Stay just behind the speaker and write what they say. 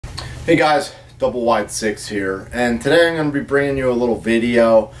Hey guys, Double Wide 6 here, and today I'm going to be bringing you a little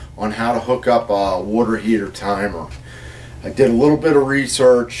video on how to hook up a water heater timer. I did a little bit of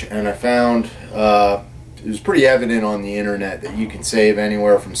research and I found it was pretty evident on the internet that you can save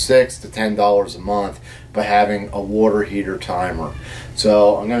anywhere from $6 to $10 a month by having a water heater timer.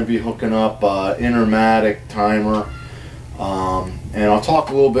 So I'm going to be hooking up Intermatic timer, and I'll talk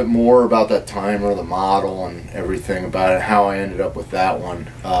a little bit more about that timer, the model and everything about it, how I ended up with that one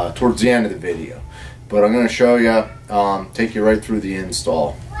towards the end of the video. But I'm going to show you, take you right through the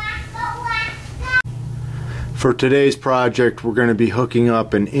install. For today's project, we're going to be hooking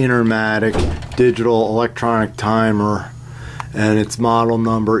up an Intermatic digital electronic timer, and it's model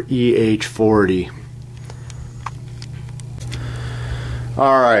number EH40.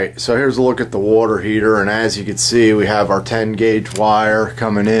 Alright, so here's a look at the water heater, and as you can see, we have our 10 gauge wire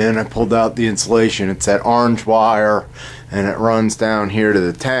coming in. I pulled out the insulation. It's that orange wire, and it runs down here to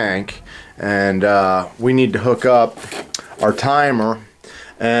the tank, and we need to hook up our timer.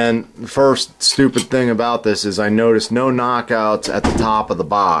 And the first stupid thing about this is I noticed no knockouts at the top of the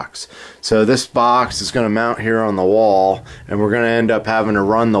box. So this box is going to mount here on the wall, and we're going to end up having to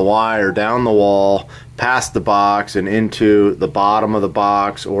run the wire down the wall, past the box, and into the bottom of the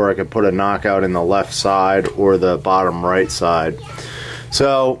box, or I could put a knockout in the left side or the bottom right side.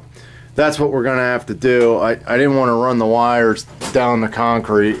 So that's what we're going to have to do. I didn't want to run the wires down the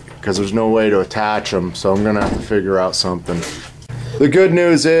concrete because there's no way to attach them, so I'm going to have to figure out something. The good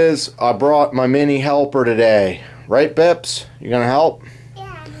news is I brought my mini helper today. Right, Bips? You gonna help?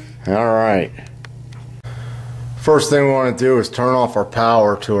 Yeah. Alright. First thing we want to do is turn off our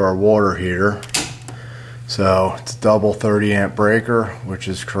power to our water heater. So it's a double 30 amp breaker, which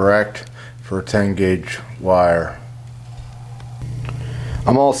is correct for a 10 gauge wire.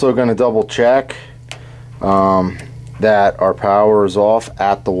 I'm also going to double check that our power is off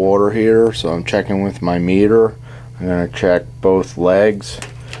at the water heater. So I'm checking with my meter. I'm going to check both legs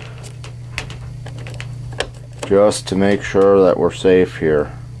just to make sure that we're safe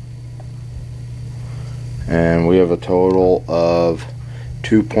here. And we have a total of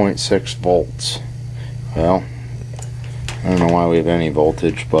 2.6 volts. Well, I don't know why we have any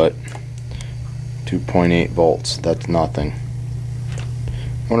voltage, but 2.8 volts, that's nothing.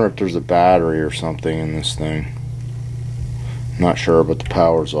 I wonder if there's a battery or something in this thing. I'm not sure, but the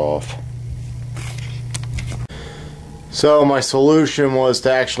power's off. So my solution was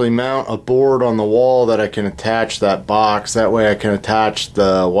to actually mount a board on the wall that I can attach that box. That way I can attach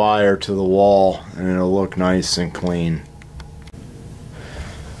the wire to the wall and it'll look nice and clean.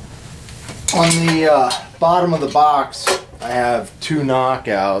 On the bottom of the box I have two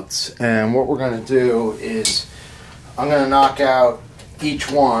knockouts, and what we're going to do is I'm going to knock out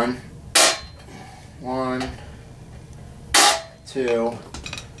each one. 1, 2.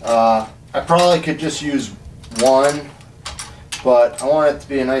 I probably could just use one, but I want it to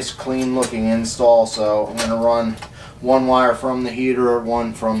be a nice clean looking install, so I'm going to run one wire from the heater,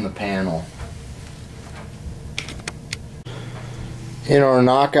 one from the panel. In our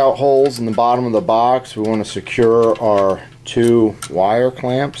knockout holes in the bottom of the box, we want to secure our two wire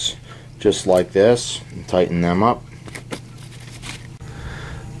clamps just like this and tighten them up.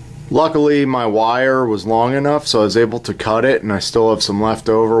 Luckily my wire was long enough so I was able to cut it, and I still have some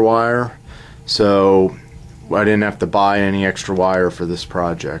leftover wire, so I didn't have to buy any extra wire for this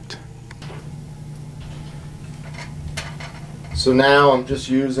project. So now I'm just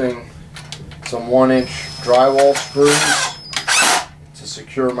using some 1-inch drywall screws to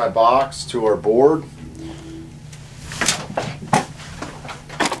secure my box to our board.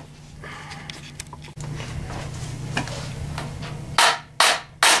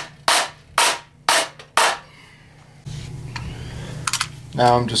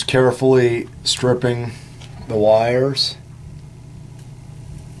 Now I'm just carefully stripping the wires.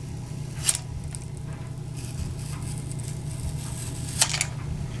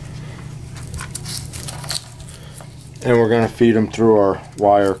 And we're going to feed them through our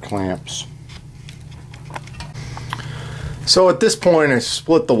wire clamps. So at this point I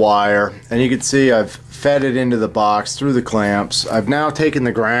split the wire, and you can see I've fed it into the box through the clamps. I've now taken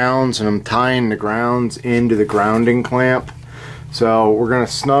the grounds and I'm tying the grounds into the grounding clamp. So we're going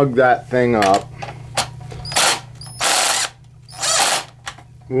to snug that thing up.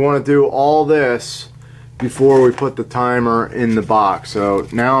 We want to do all this before we put the timer in the box. So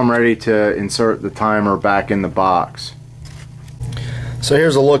now I'm ready to insert the timer back in the box. So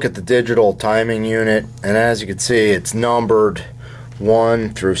here's a look at the digital timing unit, and as you can see it's numbered 1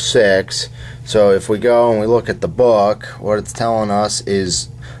 through 6. So if we go and we look at the book, what it's telling us is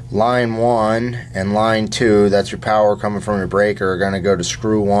line 1 and line 2, that's your power coming from your breaker, are going to go to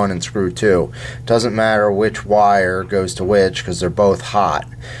screw 1 and screw 2. Doesn't matter which wire goes to which because they're both hot.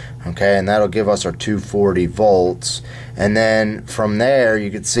 Okay, and that'll give us our 240 volts. And then from there you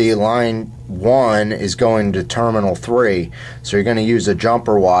can see line 1 is going to terminal 3. So you're going to use a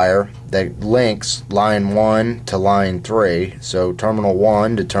jumper wire that links line 1 to line 3. So terminal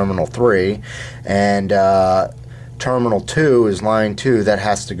 1 to terminal 3. And terminal 2 is line 2 that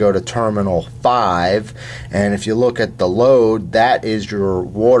has to go to terminal 5. And if you look at the load, that is your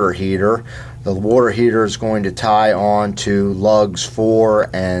water heater. The water heater is going to tie on to lugs 4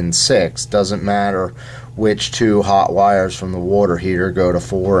 and 6. Doesn't matter which two hot wires from the water heater go to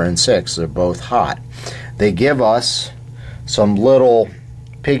 4 and 6. They're both hot. They give us some little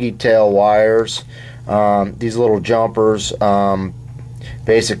piggy tail wires. These little jumpers,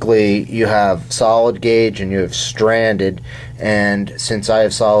 basically you have solid gauge and you have stranded, and since I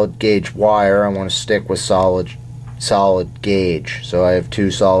have solid gauge wire, I want to stick with solid gauge. So I have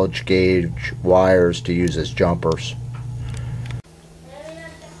two solid gauge wires to use as jumpers.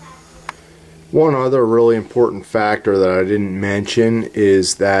 One other really important factor that I didn't mention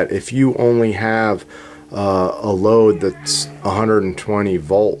is that if you only have a load that's 120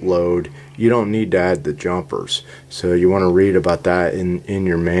 volt load, you don't need to add the jumpers. So you want to read about that in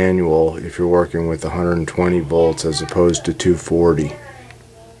your manual if you're working with 120 volts as opposed to 240.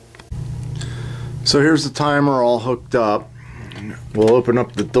 So here's the timer all hooked up. We'll open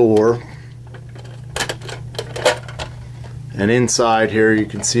up the door, and inside here you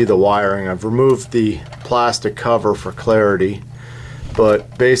can see the wiring. I've removed the plastic cover for clarity,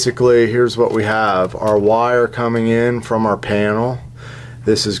 but basically here's what we have. Our wire coming in from our panel.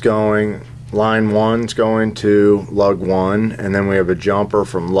 This is going, line 1's going to lug 1, and then we have a jumper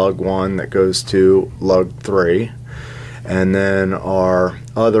from lug 1 that goes to lug 3. And then our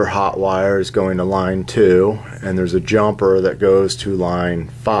other hot wire is going to line 2, and there's a jumper that goes to line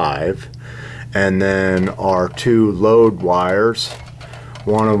 5. And then our two load wires,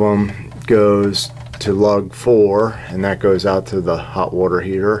 one of them goes to lug 4, and that goes out to the hot water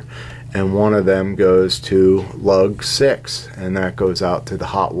heater, and one of them goes to lug 6, and that goes out to the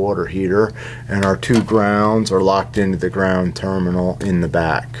hot water heater, and our two grounds are locked into the ground terminal in the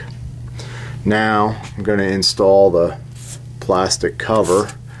back. Now I'm going to install the plastic cover,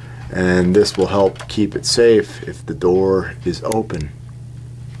 and this will help keep it safe if the door is open.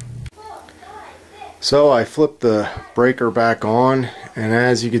 So I flipped the breaker back on, and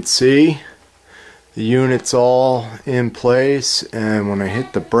as you can see, the unit's all in place, and when I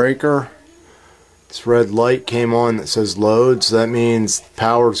hit the breaker, this red light came on that says load, so that means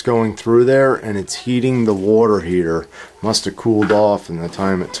power's going through there and it's heating the water heater. Must have cooled off in the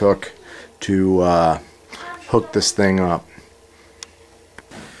time it took to hook this thing up.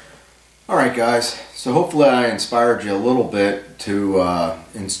 Alright guys, so hopefully I inspired you a little bit to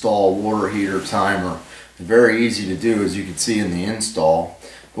install a water heater timer. It's very easy to do, as you can see in the install.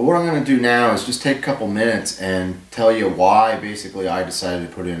 But what I'm going to do now is just take a couple minutes and tell you why basically I decided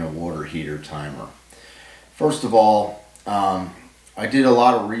to put in a water heater timer. First of all, I did a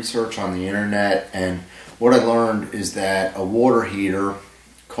lot of research on the internet, and what I learned is that a water heater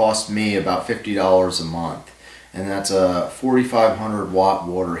cost me about $50 a month. And that's a 4,500 watt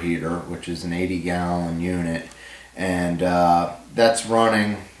water heater, which is an 80 gallon unit, and that's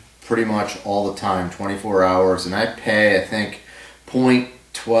running pretty much all the time, 24 hours, and I pay, I think,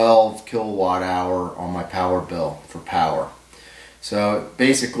 0.12 kilowatt hour on my power bill for power. So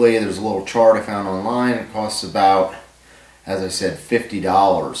basically there's a little chart I found online. It costs about, as I said,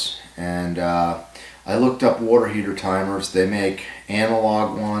 $50, and I looked up water heater timers. They make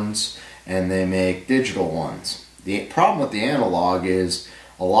analog ones and they make digital ones. The problem with the analog is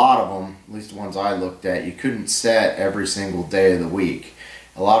a lot of them, at least the ones I looked at, you couldn't set every single day of the week.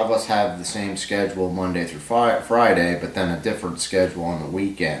 A lot of us have the same schedule Monday through Friday, but then a different schedule on the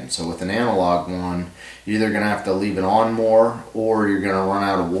weekend. So with an analog one, you're either going to have to leave it on more, or you're going to run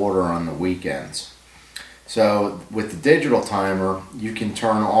out of water on the weekends. So with the digital timer, you can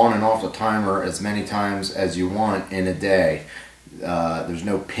turn on and off the timer as many times as you want in a day. There's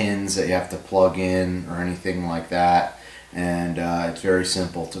no pins that you have to plug in or anything like that, and it's very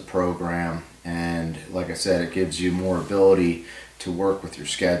simple to program, and like I said, it gives you more ability to work with your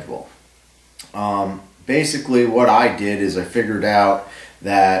schedule. Basically what I did is I figured out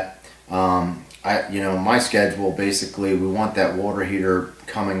that my schedule, basically we want that water heater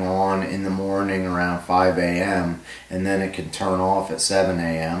coming on in the morning around 5 a.m. and then it can turn off at 7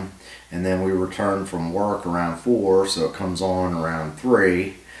 a.m. and then we return from work around 4, so it comes on around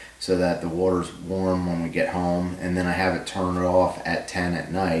 3. so that the water's warm when we get home, and then I have it turn it off at 10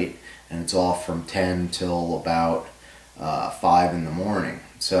 at night, and it's off from 10 till about 5 in the morning.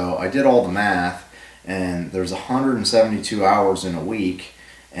 So I did all the math, and there's 172 hours in a week,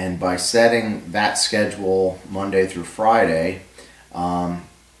 and by setting that schedule Monday through Friday,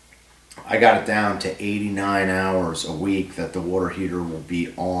 I got it down to 89 hours a week that the water heater will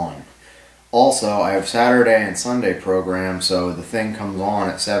be on. Also, I have Saturday and Sunday programs, so the thing comes on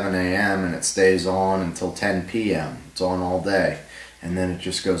at 7 a.m. and it stays on until 10 p.m. It's on all day, and then it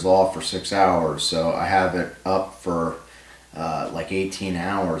just goes off for 6 hours. So I have it up for like 18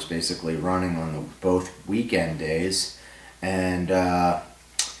 hours basically running on both weekend days. And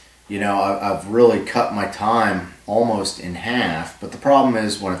you know, I've really cut my time almost in half, but the problem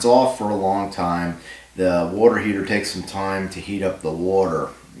is when it's off for a long time, the water heater takes some time to heat up the water.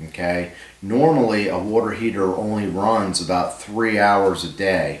 Okay, normally a water heater only runs about 3 hours a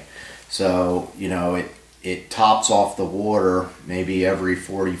day, so you know it tops off the water maybe every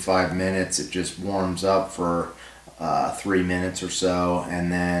 45 minutes. It just warms up for 3 minutes or so,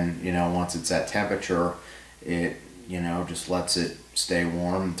 and then you know once it's at temperature, it just lets it stay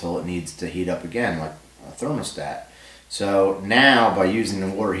warm until it needs to heat up again, like a thermostat. So now by using the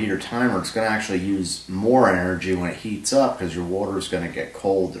water heater timer, it's going to actually use more energy when it heats up because your water is going to get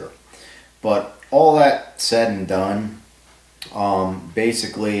colder. But all that said and done,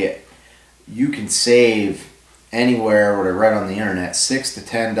 basically you can save anywhere, what I read on the internet, $6 to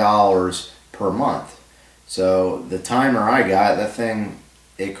 $10 per month. So the timer I got, that thing,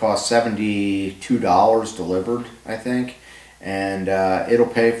 it cost $72 delivered, I think, and it'll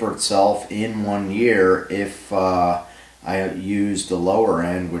pay for itself in 1 year if I use the lower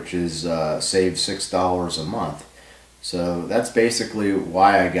end, which is save $6 a month. So that's basically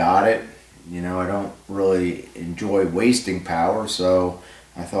why I got it. You know, I don't really enjoy wasting power, so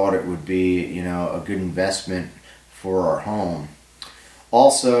I thought it would be, you know, a good investment for our home.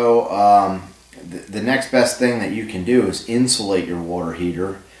 Also, the next best thing that you can do is insulate your water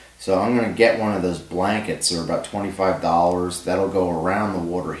heater. So I'm going to get one of those blankets. They're about $25. That'll go around the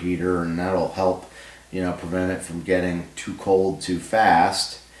water heater, and that'll help, you know, prevent it from getting too cold too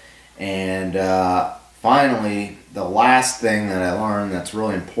fast. And finally, the last thing that I learned that's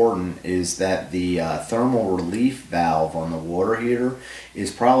really important is that the thermal relief valve on the water heater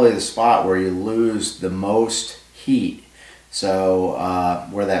is probably the spot where you lose the most heat. So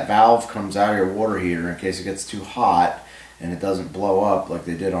where that valve comes out of your water heater, in case it gets too hot and it doesn't blow up like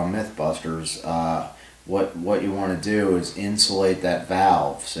they did on Mythbusters, what you want to do is insulate that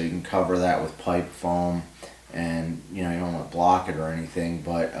valve. So you can cover that with pipe foam, and you know, you don't want to block it or anything,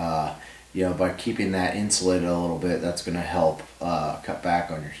 but you know, by keeping that insulated a little bit, that's going to help cut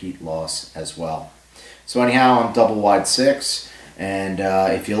back on your heat loss as well. So anyhow, I'm Double Wide 6, and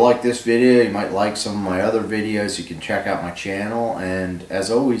if you like this video, you might like some of my other videos. You can check out my channel, and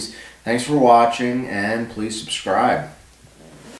as always, thanks for watching, and please subscribe.